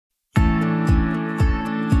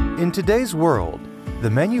In today's world, the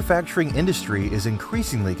manufacturing industry is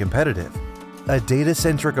increasingly competitive. A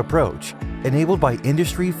data-centric approach, enabled by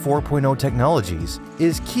Industry 4.0 technologies,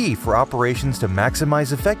 is key for operations to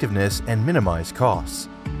maximize effectiveness and minimize costs.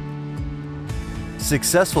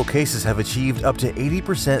 Successful cases have achieved up to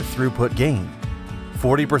 80% throughput gain,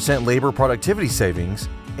 40% labor productivity savings,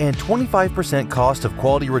 and 25% cost of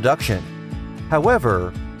quality reduction.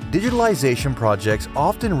 However, digitalization projects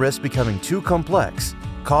often risk becoming too complex,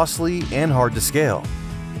 costly, and hard to scale.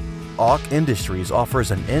 Auk Industries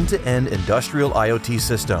offers an end-to-end industrial IoT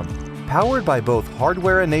system powered by both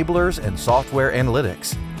hardware enablers and software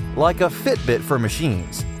analytics. Like a Fitbit for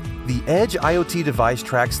machines, the Edge IoT device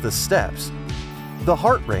tracks the steps, the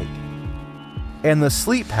heart rate, and the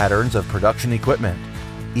sleep patterns of production equipment.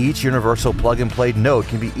 Each universal plug-and-play node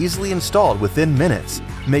can be easily installed within minutes,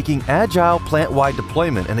 making agile plant-wide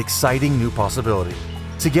deployment an exciting new possibility.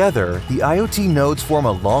 Together, the IoT nodes form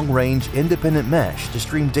a long-range independent mesh to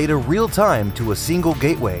stream data real-time to a single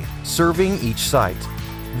gateway, serving each site.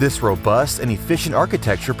 This robust and efficient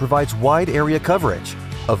architecture provides wide area coverage,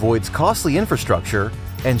 avoids costly infrastructure,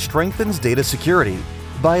 and strengthens data security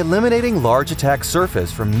by eliminating large attack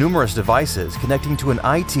surface from numerous devices connecting to an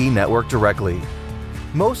IT network directly.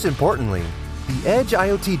 Most importantly, the Edge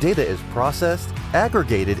IoT data is processed,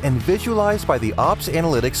 aggregated, and visualized by the Ops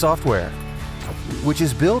Analytics software, which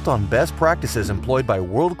is built on best practices employed by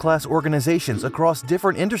world-class organizations across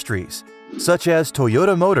different industries, such as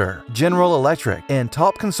Toyota Motor, General Electric, and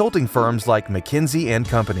top consulting firms like McKinsey &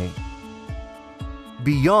 Company.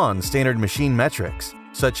 Beyond standard machine metrics,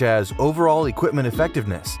 such as overall equipment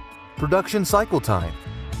effectiveness, production cycle time,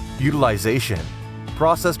 utilization,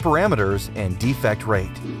 process parameters, and defect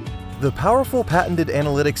rate, the powerful patented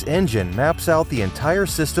analytics engine maps out the entire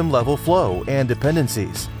system-level flow and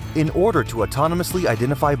dependencies in order to autonomously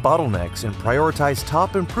identify bottlenecks and prioritize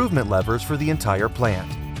top improvement levers for the entire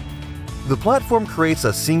plant. The platform creates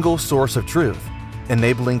a single source of truth,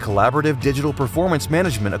 enabling collaborative digital performance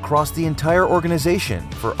management across the entire organization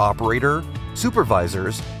for operator,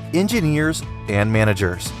 supervisors, engineers, and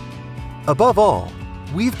managers. Above all,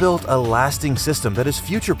 we've built a lasting system that is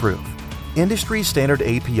future-proof. Industry-standard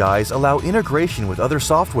APIs allow integration with other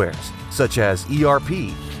softwares, such as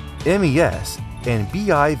ERP, MES, and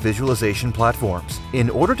BI visualization platforms in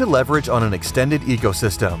order to leverage on an extended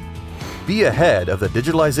ecosystem. Be ahead of the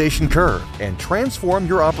digitalization curve and transform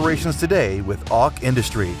your operations today with Auk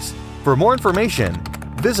Industries. For more information,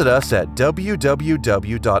 visit us at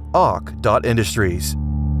www.auk.industries.